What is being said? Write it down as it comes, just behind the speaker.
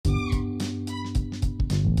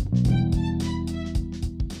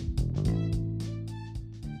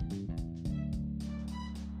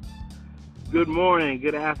Good morning,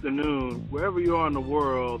 good afternoon, wherever you are in the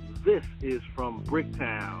world. This is from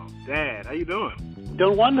Bricktown. Dad, how you doing?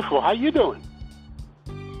 Doing wonderful. How you doing?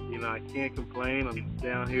 You know, I can't complain. I'm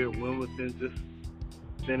down here at Wilmington, just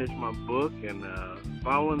finished my book and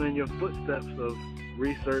following in your footsteps of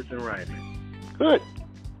research and writing. Good.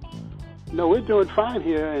 No, we're doing fine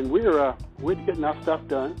here, and we're getting our stuff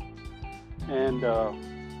done, and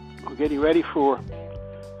we're getting ready for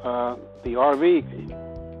the RV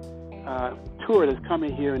tour that's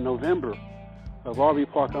coming here in November of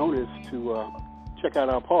RV park owners to check out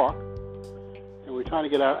our park. And we're trying to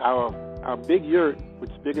get our big yurt, which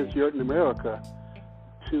is the biggest yurt in America,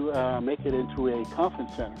 to make it into a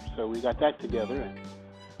conference center. So we got that together, and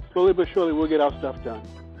slowly but surely we'll get our stuff done.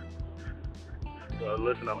 Well,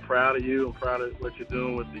 listen, I'm proud of you. I'm proud of what you're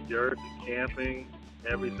doing with the yurt, the camping,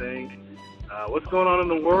 everything. What's going on in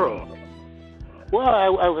the world? Well,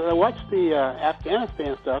 I watched the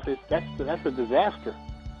Afghanistan stuff. That's a disaster.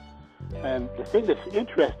 And the thing that's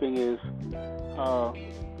interesting is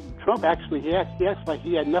Trump actually he acts like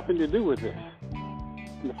he had nothing to do with this.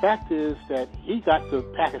 And the fact is that he got the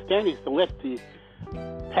Pakistanis to let the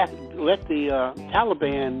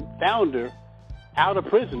Taliban founder out of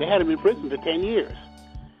prison. They had him in prison for 10 years.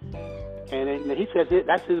 And he said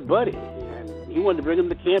that's his buddy. And he wanted to bring him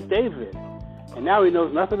to Camp David. And now he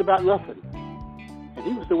knows nothing about nothing. And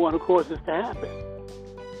he was the one who caused this to happen.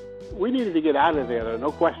 We needed to get out of there, no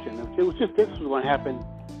question. It was just this was going to happen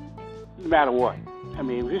no matter what. I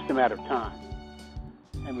mean, it was just a matter of time.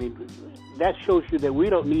 I mean, that shows you that we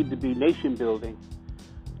don't need to be nation building.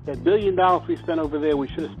 That $1 billion we spent over there, we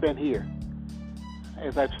should have spent here.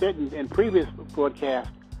 As I've said in previous broadcasts,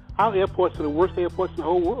 our airports are the worst airports in the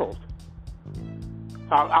whole world.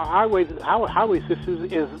 Our highway system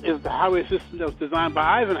is the highway system that was designed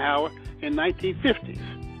by Eisenhower in 1950s.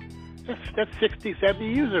 That's 60,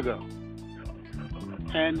 70 years ago.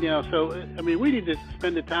 And, so, I mean, we need to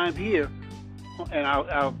spend the time here and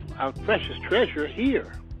our precious treasure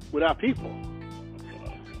here with our people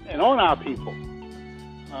and on our people.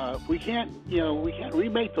 We can't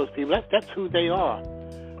remake those people. That's who they are.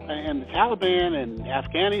 And the Taliban and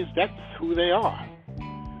Afghanis, that's who they are.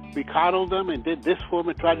 We coddled them and did this for them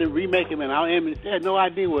and tried to remake them, and our enemies had no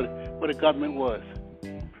idea what a government was.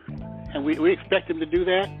 And we expect them to do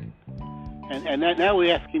that. And now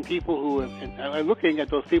we're asking people who are looking at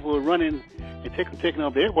those people who are running and taking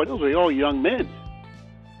over the airport. Those are all young men.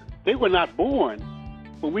 They were not born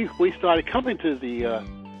when we started coming to the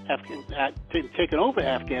taking over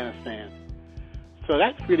Afghanistan. So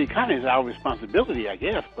that's really kind of our responsibility, I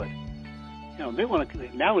guess. But they want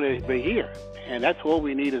to now they're here, and that's all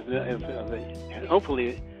we need is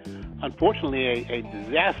hopefully, unfortunately, a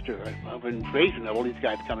disaster of invasion of all these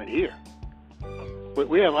guys coming here. But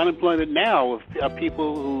we have unemployment now of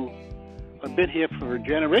people who have been here for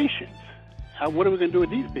generations. What are we going to do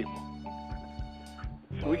with these people?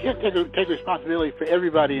 So we can't take responsibility for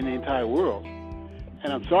everybody in the entire world.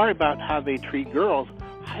 And I'm sorry about how they treat girls.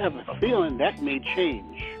 I have a feeling that may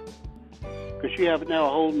change. Because you have now a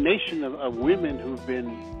whole nation of women who've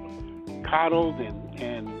been coddled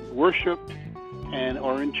and worshipped and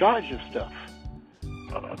are in charge of stuff.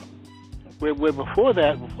 Where before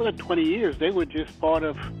that 20 years, they were just part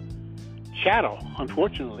of chattel,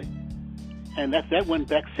 unfortunately. And that went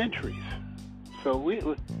back centuries. So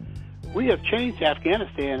we have changed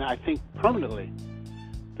Afghanistan, I think, permanently.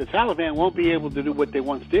 The Taliban won't be able to do what they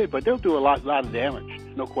once did, but they'll do a lot of damage,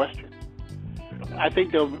 no question. I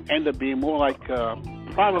think they'll end up being more like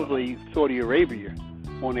probably Saudi Arabia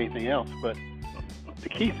more than anything else. But the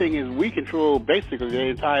key thing is we control basically their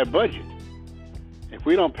entire budget. If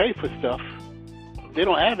we don't pay for stuff, they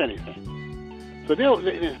don't have anything. So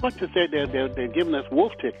as much as they're giving us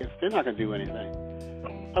wolf tickets, they're not going to do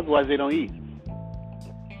anything. Otherwise, they don't eat.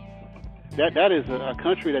 That is a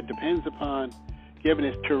country that depends upon, given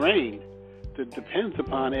its terrain, that depends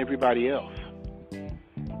upon everybody else.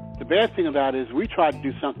 The bad thing about it is we tried to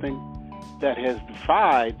do something that has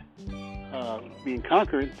defied being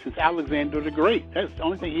conquered since Alexander the Great. That's the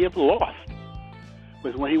only thing he ever lost,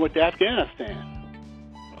 was when he went to Afghanistan.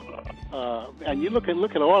 And you look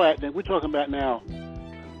at all that, we're talking about now,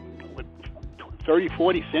 30,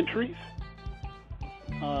 40 centuries.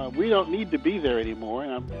 We don't need to be there anymore,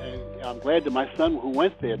 and I'm glad that my son who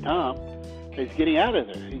went there, Tom, is getting out of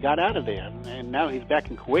there. He got out of there, and now he's back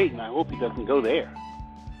in Kuwait, and I hope he doesn't go there.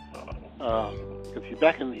 Because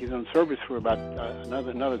he's on service for about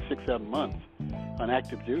another 6-7 months on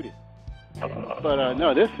active duty. But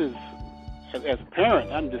no, this is, as a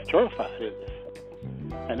parent, I'm just terrified of this.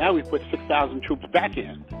 And now we put 6,000 troops back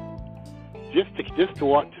in, just to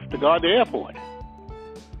guard the airport.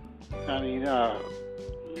 I mean,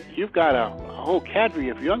 you've got a whole cadre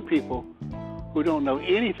of young people who don't know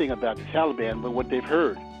anything about the Taliban but what they've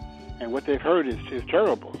heard. And what they've heard is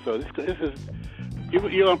terrible. So this is, you're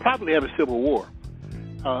going to probably have a civil war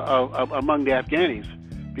among the Afghanis,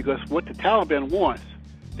 because what the Taliban wants,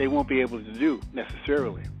 they won't be able to do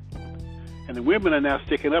necessarily. And the women are now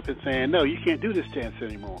sticking up and saying, no, you can't do this dance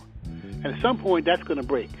anymore. And at some point, that's going to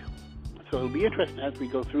break. So it'll be interesting as they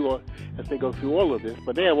go through all of this.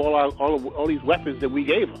 But they have all these weapons that we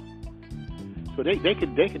gave them. So they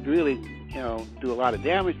could really, do a lot of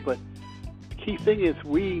damage. But the key thing is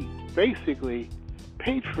we basically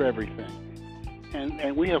paid for everything,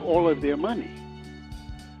 and we have all of their money.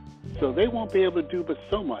 So they won't be able to do but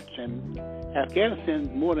so much. And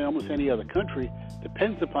Afghanistan, more than almost any other country,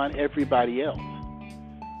 depends upon everybody else.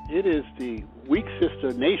 It is the weak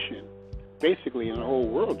sister nation, basically, in the whole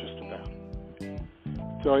world, just about.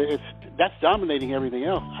 So that's dominating everything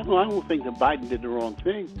else. I don't think that Biden did the wrong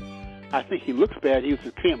thing. I think he looks bad. He was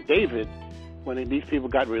at Camp David when these people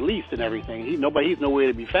got released and everything. He's nowhere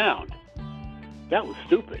to be found. That was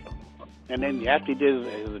stupid. And then after he did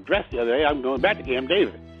his address the other day, I'm going back to Camp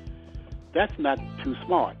David. That's not too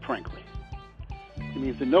smart, frankly. It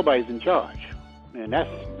means that nobody's in charge, and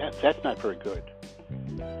that's not very good.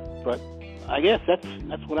 But I guess that's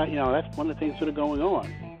that's one of the things that are going on,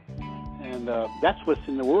 and that's what's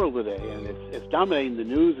in the world today, and it's dominating the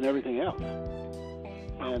news and everything else.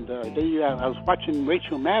 And I was watching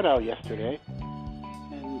Rachel Maddow yesterday,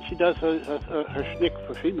 and she does her shtick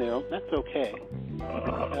for females. That's okay.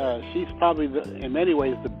 She's probably in many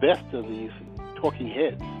ways the best of these talking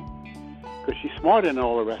heads, because she's smarter than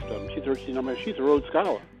all the rest of them. She's a Rhodes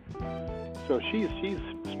Scholar, so she's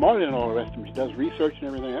smarter than all the rest of them. She does research and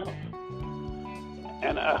everything else.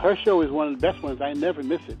 And her show is one of the best ones. I never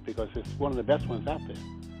miss it because it's one of the best ones out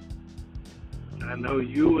there. I know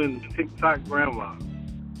you and TikTok Grandma.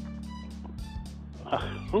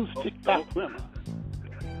 Who's TikTok Grandma?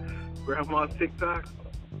 Grandma TikTok?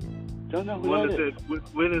 Don't know who that is.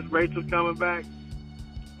 When is Rachel coming back?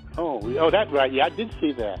 Oh, that's right. Yeah, I did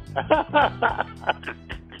see that.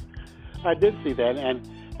 I did see that.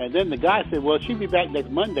 And then the guy said, well, she'll be back next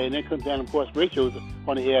Monday. And then comes down, of course, Rachel's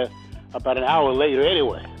on the air about an hour later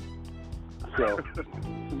anyway. So,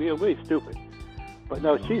 it'll be really stupid. But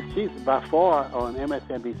no, she's by far on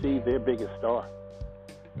MSNBC their biggest star.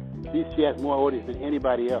 She has more audience than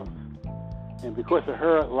anybody else. And because of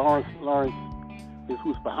her, Lawrence,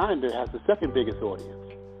 who's behind her, has the second biggest audience.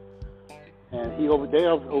 And they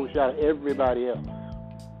overshot everybody else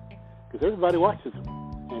because everybody watches them,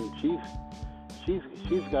 and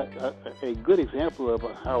she's got a good example of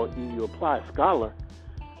how you apply a scholar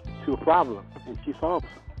to a problem, and she solves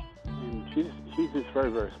them. And she's just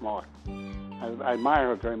very, very smart. I admire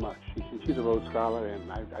her very much. She's a Rhodes Scholar,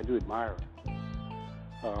 and I do admire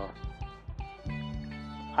her.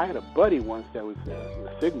 I had a buddy once that was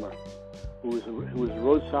a Sigma, who was a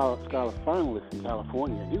Rhodes Scholar finalist in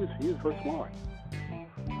California. He was very smart.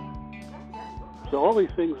 So all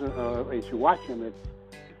these things, as you watch them, it's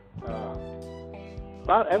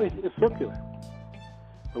about everything is circular.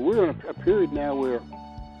 But we're in a period now where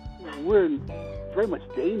we're in very much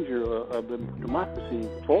danger of the democracy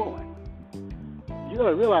falling. You got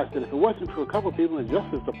to realize that if it wasn't for a couple of people in the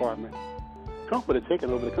Justice Department, Trump would have taken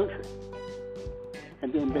over the country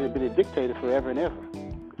and then been a dictator forever and ever.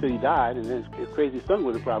 Until he died, and then his crazy son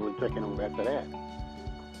would have probably taken over after that.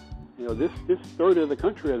 This third of the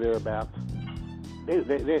country or thereabouts, they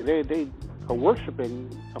are worshiping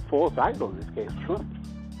a false idol, in this case, Trump.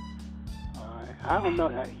 I don't know.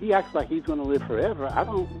 He acts like he's going to live forever.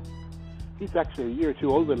 He's actually a year or two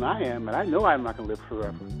older than I am, and I know I'm not going to live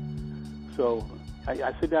forever. So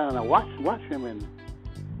I sit down and I watch him, and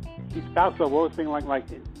he spouts up all this thing like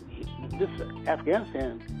this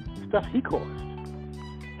Afghanistan stuff he caused.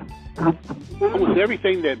 Almost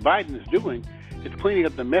everything that Biden is doing is cleaning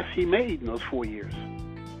up the mess he made in those 4 years.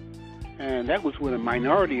 And that was with a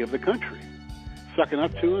minority of the country sucking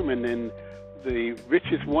up to him, and then the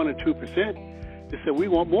richest 1 or 2%, they said, we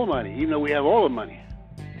want more money, even though we have all the money.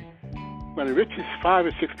 When the richest 5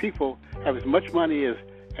 or 6 people have as much money as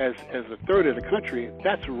a third of the country,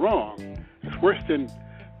 that's wrong. It's worse than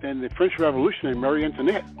the French Revolution and Marie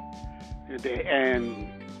Antoinette. And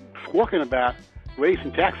squawking about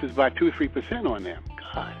raising taxes by 2 or 3% on them.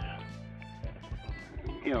 God,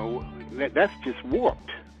 that's just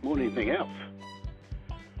warped more than anything else.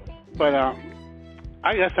 But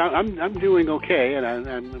I guess I'm doing okay,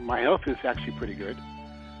 and my health is actually pretty good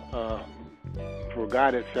for a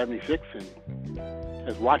guy that's 76 and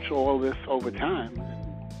has watched all this over time.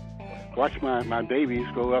 watch my babies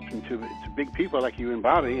grow up into big people like you and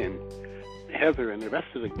Bobby and Heather and the rest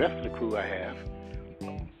of the crew I have.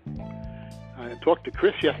 I talked to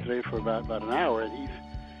Chris yesterday for about an hour, and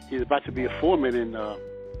he's about to be a foreman in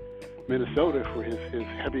Minnesota for his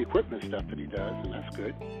heavy equipment stuff that he does, and that's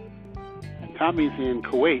good. And Tommy's in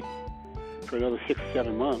Kuwait for another 6 or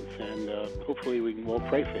 7 months, and hopefully we can all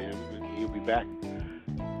pray for him, and he'll be back,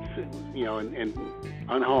 and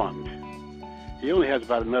unharmed. He only has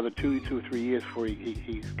about another 2 or 3 years before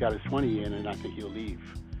he's got his 20 in, and I think he'll leave.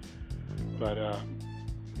 But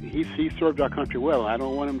he served our country well. I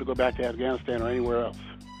don't want him to go back to Afghanistan or anywhere else.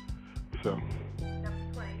 So.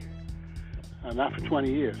 Not for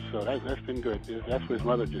 20 years, so that's been good. That's what his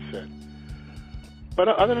mother just said. But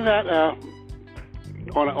other than that,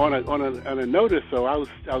 on a notice, though, I was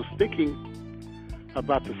thinking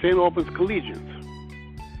about the St. Albans Collegians.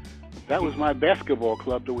 That was my basketball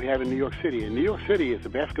club that we have in New York City. And New York City is a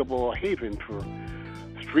basketball haven for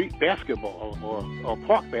street basketball or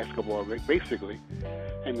park basketball, basically.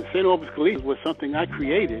 And the St. Albans Collegians was something I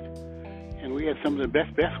created, and we had some of the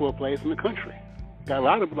best basketball players in the country. Got a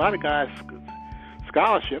lot of guys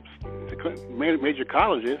scholarships to major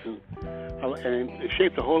colleges, and it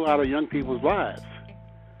shaped a whole lot of young people's lives.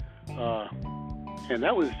 And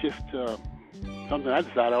that was just something I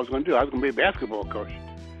decided I was going to do. I was going to be a basketball coach,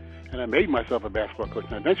 and I made myself a basketball coach,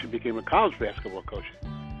 and I eventually became a college basketball coach,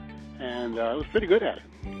 and I was pretty good at it.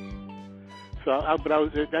 So,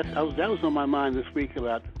 that was on my mind this week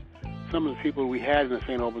about some of the people we had in the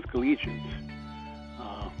St. Albans Collegians.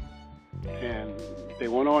 And they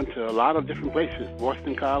went on to a lot of different places,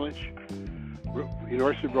 Boston College,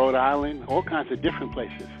 University of Rhode Island, all kinds of different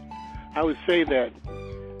places. I would say that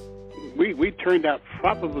we turned out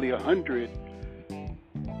probably 100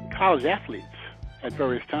 college athletes at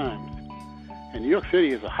various times. And New York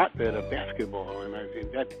City is a hotbed of basketball, and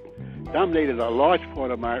that dominated a large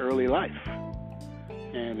part of my early life.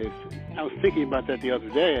 And I was thinking about that the other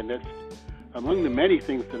day, and that's among the many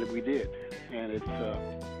things that we did. And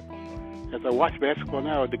as I watch basketball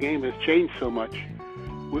now, the game has changed so much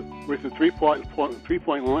with the three-point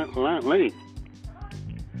lane.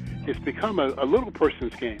 It's become a little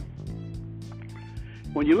person's game.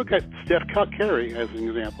 When you look at Steph Curry as an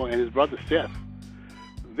example, and his brother Steph,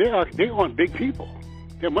 they aren't big people.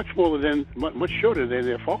 They're much shorter than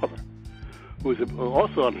their father, who was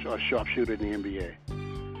also a sharpshooter in the NBA.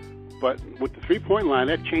 But with the three-point line,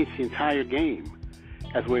 that changed the entire game.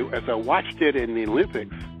 As I watched it in the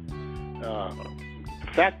Olympics,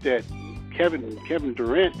 the fact that Kevin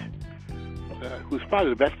Durant, who's probably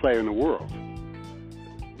the best player in the world,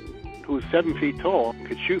 who's 7 feet tall,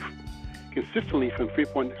 could shoot consistently from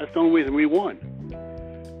three-point, that's the only reason we won.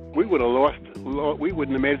 We would have lost. We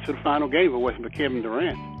wouldn't have made it to the final game if it wasn't for Kevin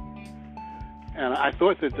Durant. And I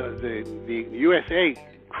thought that the USA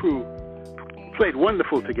crew played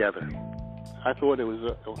wonderful together. I thought it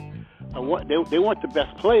was they weren't the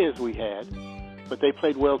best players we had, but they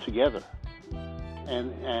played well together.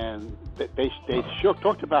 And they sure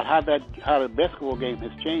talked about how the basketball game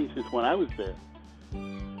has changed since when I was there.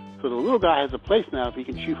 So the little guy has a place now if he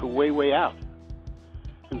can shoot from way out.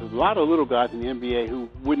 And there's a lot of little guys in the NBA who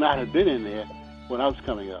would not have been in there when I was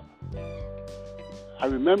coming up. I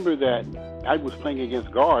remember that I was playing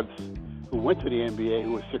against guards who went to the NBA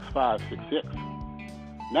who were 6'5", 6'6".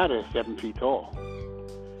 Now they're 7 feet tall.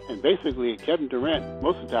 And basically, Kevin Durant,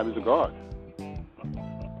 most of the time, is a guard.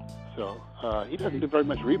 So he doesn't do very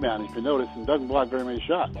much rebounding, if you notice, and doesn't block very many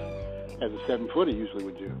shots, as a 7-footer usually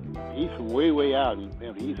would do. He's from way out,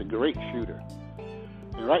 and he's a great shooter.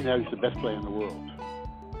 And right now, he's the best player in the world.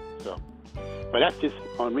 So, but that's just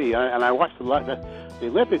on me. And I watched a lot. The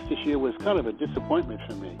Olympics this year was kind of a disappointment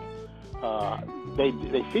for me.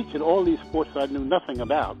 They featured all these sports I knew nothing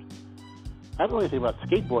about. I don't know anything about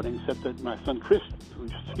skateboarding except that my son Chris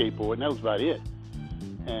used to skateboard, and that was about it.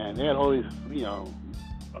 And they had all these,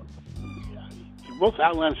 most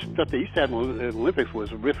outlandish stuff they used to have in the Olympics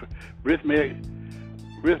was rhythmic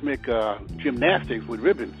gymnastics with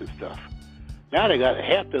ribbons and stuff. Now they got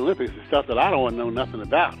half the Olympics and stuff that I don't want to know nothing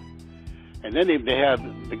about. And then they have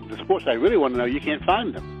the sports I really want to know, you can't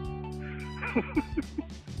find them.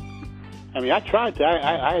 I mean, I tried to.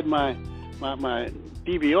 I had my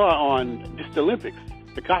DVR on just the Olympics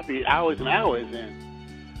to copy hours and hours, and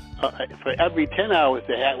for every 10 hours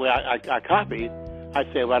they had where I copied,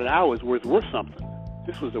 I'd say about an hour's worth something.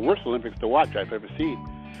 This was the worst Olympics to watch I've ever seen.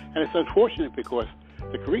 And it's unfortunate because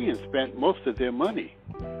the Koreans spent most of their money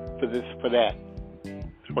for that.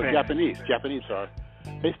 Or Japanese, sorry.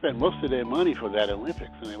 They spent most of their money for that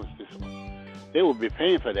Olympics, and it was just, they will be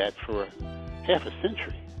paying for that for half a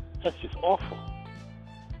century. That's just awful.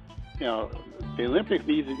 the Olympics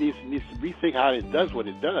needs to rethink how it does what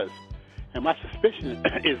it does. And my suspicion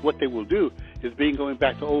is what they will do is going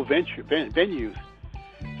back to old venues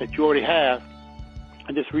that you already have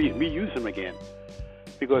and just reuse them again.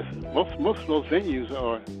 Because most of those venues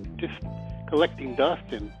are just collecting dust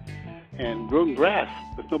and growing grass,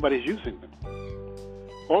 but nobody's using them.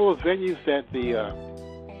 All those venues that the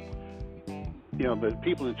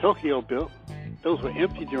people in Tokyo built, those were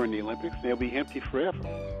empty during the Olympics. They'll be empty forever.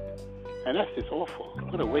 And that's just awful.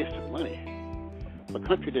 What a waste of money. A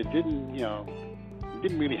country that didn't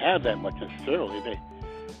really have that much necessarily.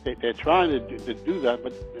 They're trying to do that,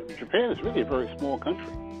 but Japan is really a very small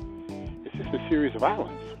country. It's just a series of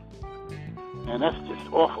islands. And that's just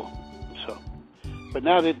awful. So, but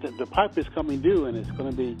now that the pipe is coming due, and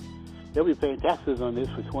they'll be paying taxes on this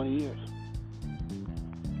for 20 years.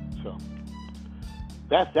 So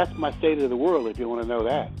that's my state of the world, if you want to know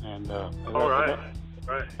that. And all right.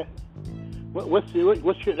 What's your?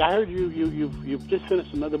 I heard you've just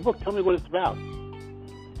finished another book. Tell me what it's about.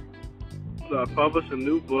 So I published a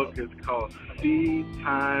new book. It's called Seed,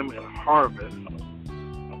 Time, and Harvest: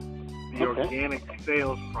 The Organic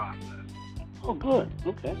Sales Process. Oh, good.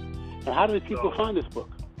 Okay. And how do people find this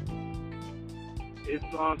book? It's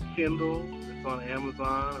on Kindle. It's on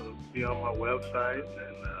Amazon. It'll be on my website.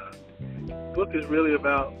 And the book is really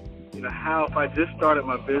about, how if I just started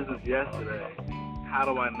my business yesterday, how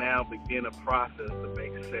do I now begin a process to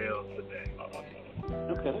make sales today?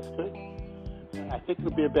 Okay, that's good. I think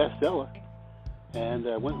it'll be a bestseller. And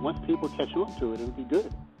once people catch on to it, it'll be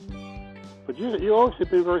good. But you always have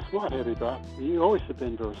been very smart, Heavy Drop. You always have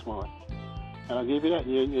been very smart. And I'll give you that.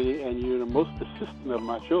 And you're the most persistent of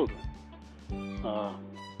my children.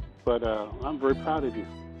 But I'm very proud of you.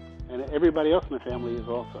 And everybody else in the family is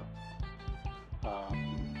also.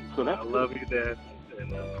 So that's I love you, Dad.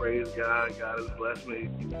 And praise God. God has blessed me.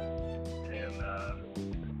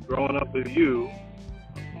 And growing up with you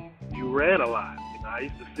read a lot. I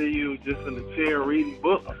used to see you just in the chair reading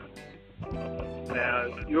books. Now,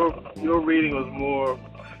 your reading was more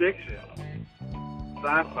fiction,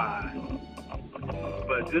 sci-fi.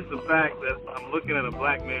 But just the fact that I'm looking at a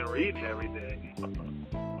black man reading every day,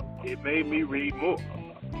 it made me read more.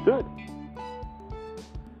 Good.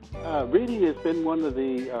 Reading has been one of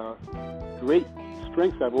the great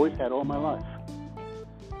strengths I've always had all my life.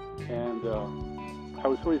 And I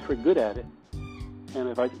was always very good at it. And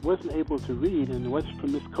if I wasn't able to read, and it was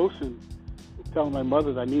from Miss Cosin telling my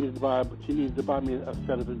mother that she needed to buy me a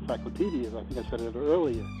set of encyclopedias, I think I said it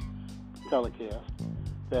earlier, telecast,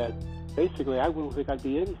 that basically I wouldn't think I'd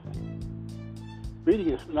be anything. Reading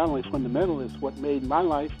is not only fundamental, it's what made my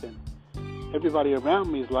life and everybody around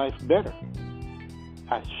me's life better.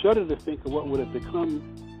 I shudder to think of what would have become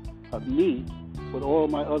of me with all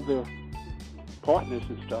my other partners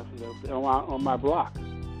and stuff on my block.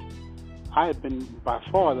 I have been by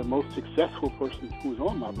far the most successful person who's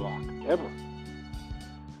on my block ever.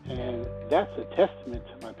 And that's a testament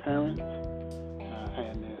to my parents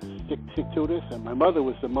and stick to this. And my mother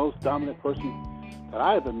was the most dominant person that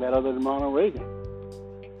I ever met other than Ronald Reagan.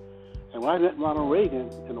 And when I met Ronald Reagan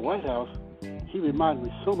in the White House, he reminded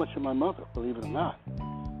me so much of my mother, believe it or not.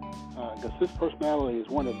 Because his personality is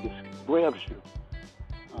one that just grabs you.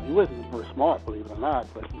 He wasn't very smart, believe it or not,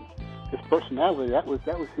 but his personality, that was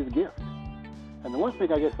his gift. And the one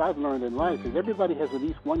thing I guess I've learned in life is everybody has at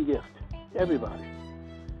least one gift. Everybody.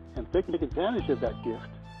 And if they can take advantage of that gift,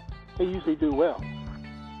 they usually do well.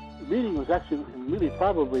 Reading was actually really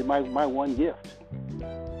probably my one gift.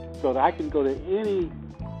 So that I can go to any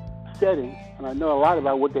setting and I know a lot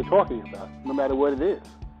about what they're talking about, no matter what it is.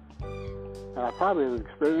 And I probably have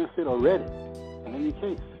experienced it or read it in any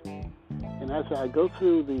case. And as I go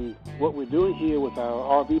through what we're doing here with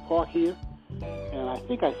our RV park here, and I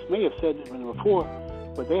think I may have said it before,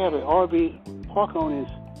 but they have an RV park owners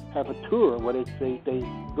have a tour where they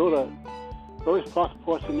go to various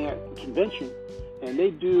parts in their convention, and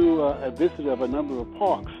they do a visit of a number of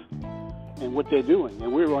parks and what they're doing.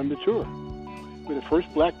 And we're on the tour. We're the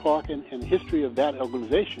first black park in the history of that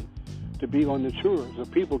organization to be on the tour, so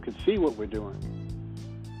people can see what we're doing.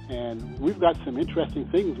 And we've got some interesting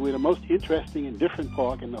things. We're the most interesting and different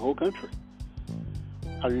park in the whole country.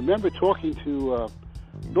 I remember talking to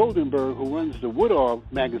Goldenberg, who runs the Woodall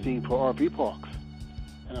magazine for RV parks.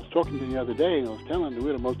 And I was talking to him the other day, and I was telling him that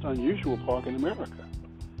we're the most unusual park in America.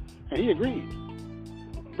 And he agreed.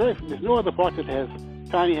 There's no other park that has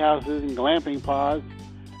tiny houses and glamping pods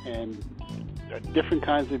and different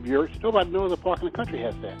kinds of yurts. No other park in the country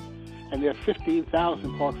has that. And there are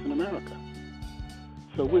 15,000 parks in America.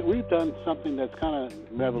 So we've done something that's kind of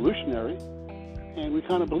revolutionary, and we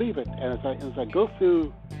kind of believe it. And as I go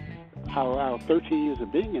through our 13 years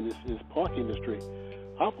of being in this park industry,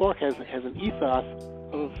 our park has an ethos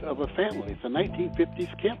of a family. It's a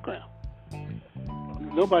 1950s campground.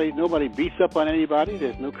 Nobody beats up on anybody.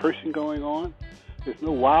 There's no cursing going on. There's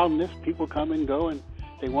no wildness. People come and go, and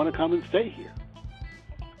they want to come and stay here.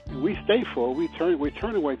 And we stay full. We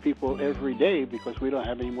turn away people every day because we don't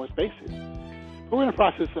have any more spaces. But we're in the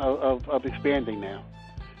process of expanding now,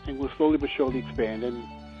 and we'll slowly but surely expand. And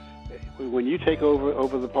when you take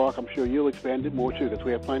over the park, I'm sure you'll expand it more too, because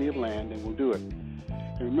we have plenty of land, and we'll do it.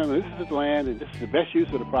 And remember, this is the land, and this is the best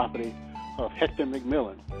use of the property of Hector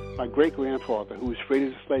McMillan, my great-grandfather, who was freed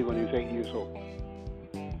as a slave when he was 8 years old.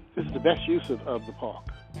 This is the best use of the park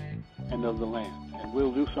and of the land, and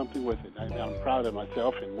we'll do something with it. I'm proud of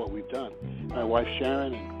myself and what we've done. My wife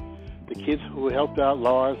Sharon and the kids who helped out,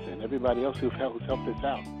 Lars, and everybody else who's helped us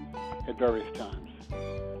out at various times.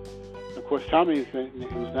 Of course, Tommy,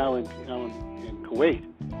 who's now in Kuwait,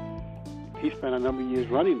 he spent a number of years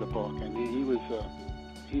running the park, and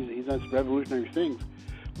he's done some revolutionary things.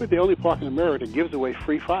 We're the only park in America that gives away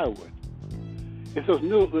free firewood. It's those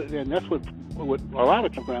new, and that's what a lot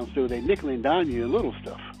of campgrounds do. They nickel and dime you in little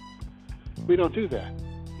stuff. We don't do that,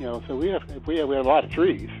 So we have a lot of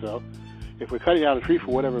trees. So if we're cutting out a tree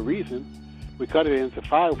for whatever reason, we cut it into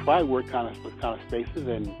firewood kind of spaces,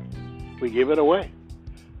 and we give it away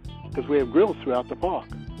because we have grills throughout the park.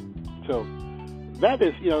 So that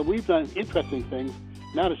is, we've done interesting things.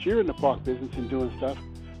 Now that you're in the park business and doing stuff,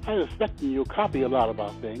 I expect you'll copy a lot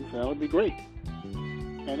about things, and that would be great.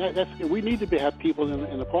 And we need to have people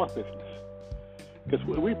in the park business, because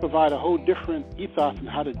we provide a whole different ethos in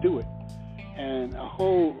how to do it, and a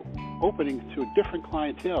whole opening to a different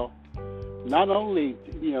clientele, not only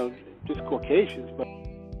just Caucasians, but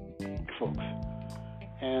folks.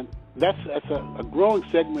 And that's a growing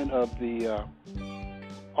segment of the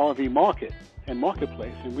RV market and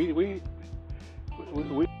marketplace, and we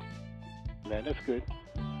that's good.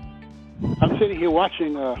 I'm sitting here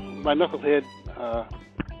watching my knucklehead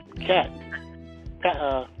cat,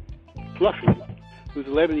 Fluffy, who's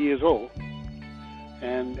 11 years old,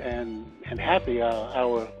 and Happy,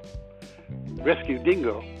 our rescue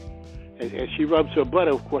dingo, as she rubs her butt,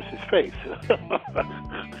 of course, his face.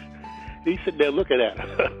 He's sitting there looking at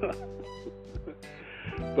her.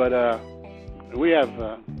 But we have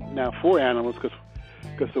now 4 animals,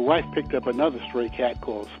 because the wife picked up another stray cat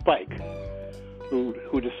called Spike,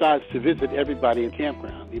 who decides to visit everybody in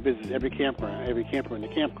campground. He visits every camper in the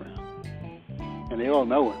campground, and they all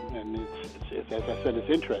know him. And it's as I said, it's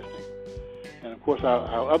interesting. And of course,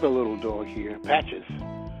 our other little dog here, Patches,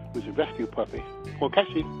 who's a rescue puppy. Well,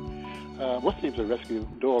 actually, what's the name's a rescue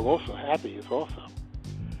dog also? Happy is also.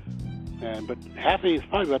 But Happy is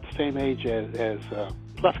probably about the same age as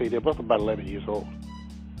Fluffy. They're both about 11 years old.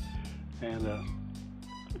 And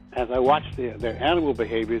as I watch their animal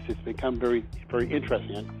behaviors, it's become very, very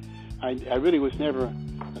interesting. I really was never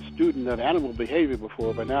a student of animal behavior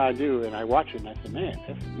before, but now I do, and I watch it, and I say, man,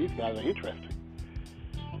 these guys are interesting.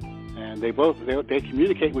 And they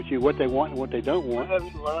communicate with you what they want and what they don't want. What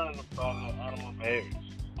have you learned about animal behaviors?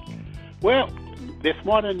 Well, they're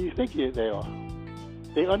smarter than you think they are.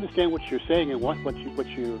 They understand what you're saying and want what you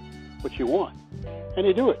want, and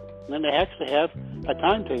they do it. And then they actually have a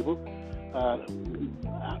timetable.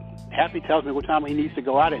 Happy tells me what time he needs to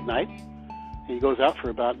go out at night. He goes out for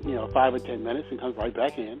about 5 or 10 minutes and comes right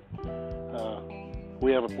back in.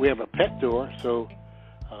 We have a pet door, so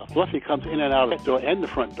Fluffy comes in and out of the door and the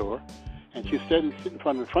front door, and she's sitting in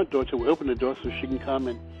front of the front door till we open the door so she can come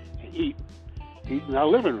and eat in our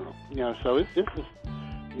living room. So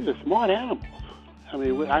these are smart animals. I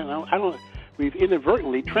mean, we've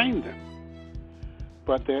inadvertently trained them,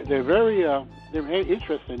 but they're very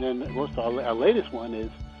interesting. And of course, our latest one is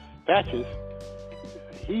Patches.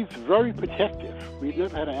 He's very protective. We've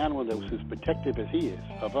never had an animal that was as protective as he is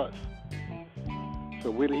of us.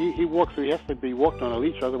 So he walks. He has to be walked on a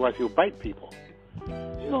leash, otherwise he'll bite people.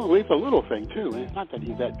 It's a little thing too. And it's not that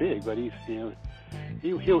he's that big, but he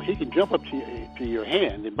can jump up to your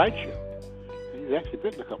hand and bite you. He's actually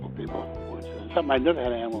bitten a couple of people, which is something I never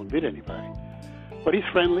had an animal that bit anybody. But he's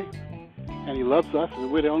friendly, and he loves us,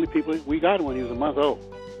 and we're the only people. We got him when he was a month old.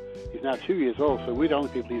 He's now 2 years old, so we're the only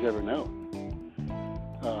people he's ever known.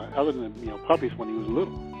 Other than puppies when he was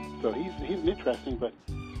little. So he's interesting, but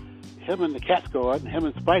him and the cats go out, and him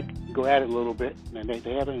and Spike go at it a little bit. And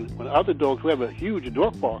they have when other dogs, we have a huge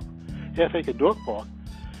dog park, half-acre dog park,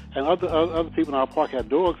 and other people in our park have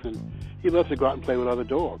dogs, and he loves to go out and play with other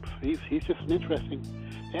dogs. He's just an interesting.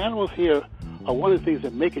 The animals here are one of the things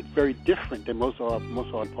that make it very different than most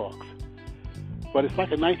RV parks. But it's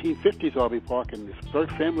like a 1950s RV park, and it's very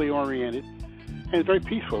family-oriented, And it's very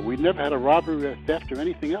peaceful. We've never had a robbery or theft or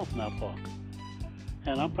anything else in our park.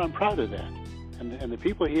 And I'm proud of that. And the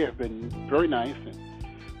people here have been very nice. And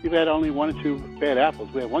we've had only 1 or 2 bad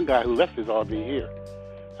apples. We had one guy who left his RV here.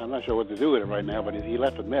 I'm not sure what to do with it right now, but he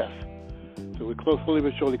left a mess. So we're slowly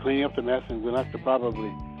but surely cleaning up the mess, and we'll have to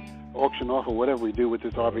probably auction off or whatever we do with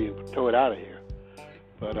this RV and tow it out of here.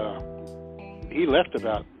 But he left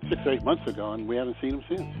about 6 or 8 months ago, and we haven't seen him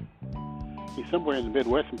since. He's somewhere in the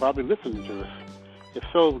Midwest and probably listening to us. If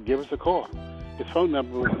so, give us a call. His phone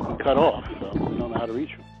number was cut off, so we don't know how to reach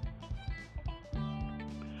him.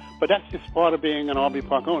 But that's just part of being an RV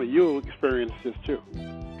park owner. You'll experience this too.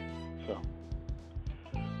 So,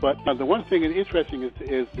 but the one thing that's interesting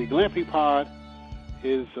is the glamping pod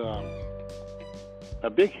is a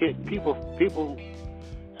big hit. People,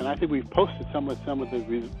 and I think we've posted some of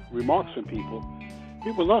the remarks from people.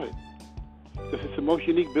 People love it because it's the most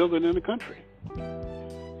unique building in the country.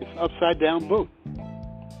 It's an upside down boat,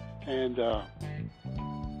 and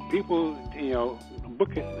people,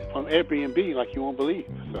 book it from Airbnb like you won't believe.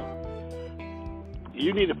 So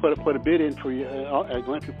you need to put a bid in for a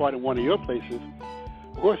glamping pod in one of your places.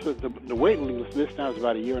 Of course, the waiting list now is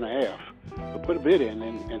about 1.5 years. But put a bid in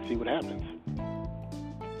and see what happens.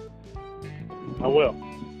 I will.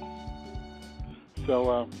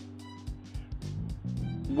 So,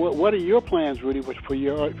 what are your plans, Rudy, for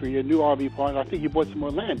your new RV park? I think you bought some more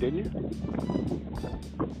land, didn't you?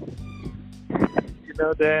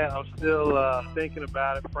 Dad, I'm still thinking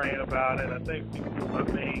about it, praying about it. I think my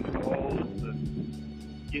main goal is to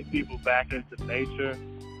get people back into nature.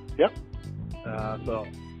 Yep. So,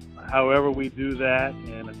 however we do that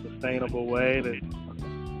in a sustainable way that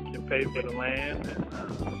can pay for the land.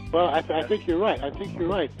 Well, I think you're right. Have you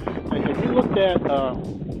looked at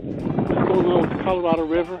what's going on with the Colorado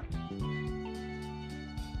River?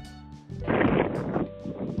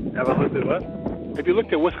 Have I looked at what? Have you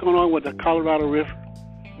looked at what's going on with the Colorado River?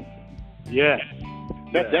 Yes.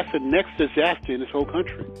 That's the next disaster in this whole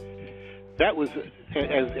country. That was,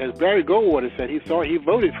 as Barry Goldwater said, he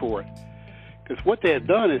voted for it. Because what they have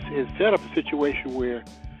done is set up a situation where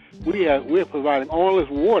we're providing all this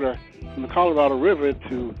water from the Colorado River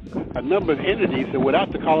to a number of entities that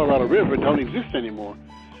without the Colorado River don't exist anymore,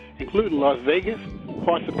 including Las Vegas,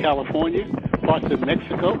 parts of California, parts of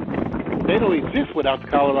Mexico. They don't exist without the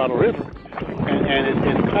Colorado River. And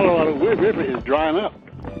the Colorado River is drying up.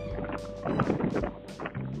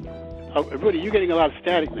 Rudy, you're getting a lot of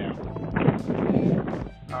static now.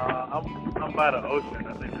 I'm by the ocean.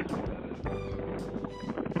 I think that's what that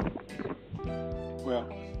is. Well,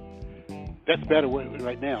 that's better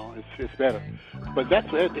right now. It's better. But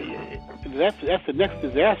that's the next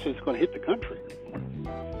disaster that's going to hit the country.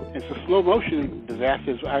 It's a slow motion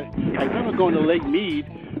disaster. I remember going to Lake Mead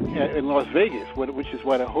in Las Vegas, which is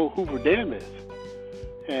where the whole Hoover Dam is.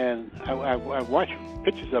 And I watched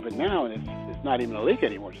pictures of it now, and it's not even a lake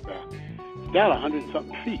anymore. It's down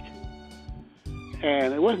 100-something feet.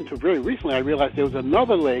 And it wasn't until very recently I realized there was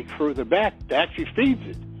another lake further back that actually feeds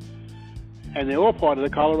it. And they're all part of the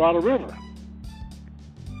Colorado River.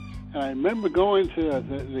 And I remember going to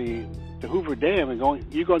the Hoover Dam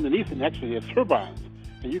and you go underneath it, and actually there's turbines,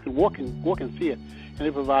 and you can walk and see it, and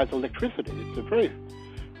it provides electricity. It's a very,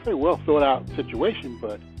 very well thought out situation,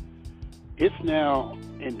 but it's now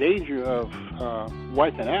in danger of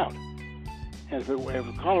wiping out. And if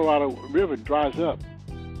the Colorado River dries up,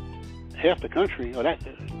 half the country, or that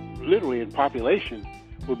literally in population,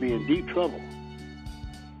 will be in deep trouble.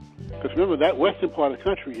 Because remember, that western part of the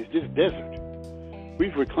country is just desert.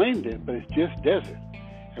 We've reclaimed it, but it's just desert.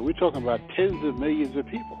 And we're talking about tens of millions of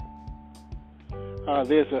people.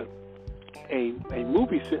 There's a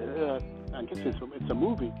movie, I guess it's a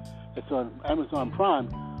movie that's on Amazon Prime.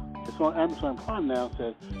 It's on Amazon Prime now. It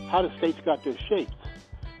says, How the States Got Their Shapes.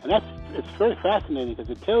 And it's very fascinating because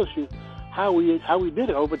it tells you how we did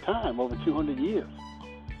it over time, over 200 years.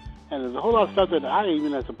 And there's a whole lot of stuff that I,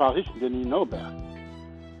 even as a politician, didn't even know about.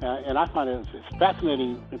 And I find it's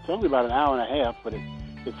fascinating. It's only about an hour and a half, but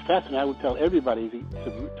it's fascinating. I would tell everybody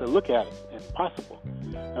to look at it if possible.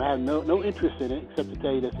 And I have no interest in it except to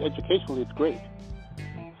tell you that educationally it's great.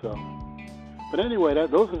 So, but anyway,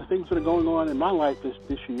 those are the things that are going on in my life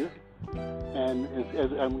this year. And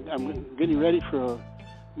as I'm getting ready for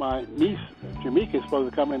my niece, Jamaica, is supposed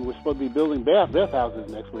to come in. We're supposed to be building bathhouses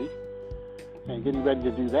next week. And getting ready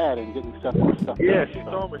to do that and getting stuff. Yeah, she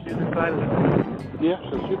told me she's excited. Yeah,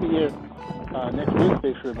 so she'll be here next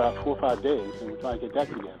Wednesday for about 4 or 5 days, and we're trying to get that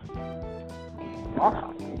together.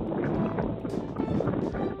 Awesome.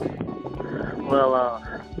 Well,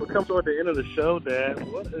 we're coming toward the end of the show, Dad.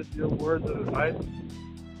 What is your words of advice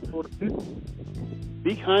for the people?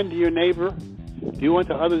 Be kind to your neighbor Do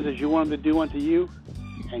unto others as you want them to do unto you,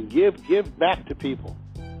 and give back to people.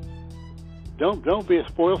 Don't be a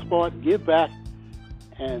spoil sport. Give back,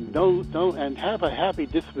 and and have a happy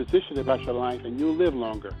disposition about your life, and you'll live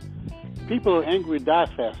longer. People who are angry die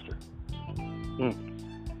faster,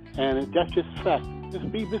 and that's just a fact.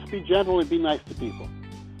 Just be gentle and be nice to people.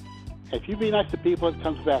 If you be nice to people, it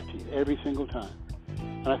comes back to you every single time.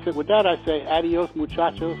 And I said, with that, I say, adios,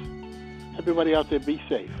 muchachos. Everybody out there, be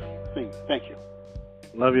safe. Thank you.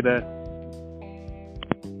 Love you, Dad.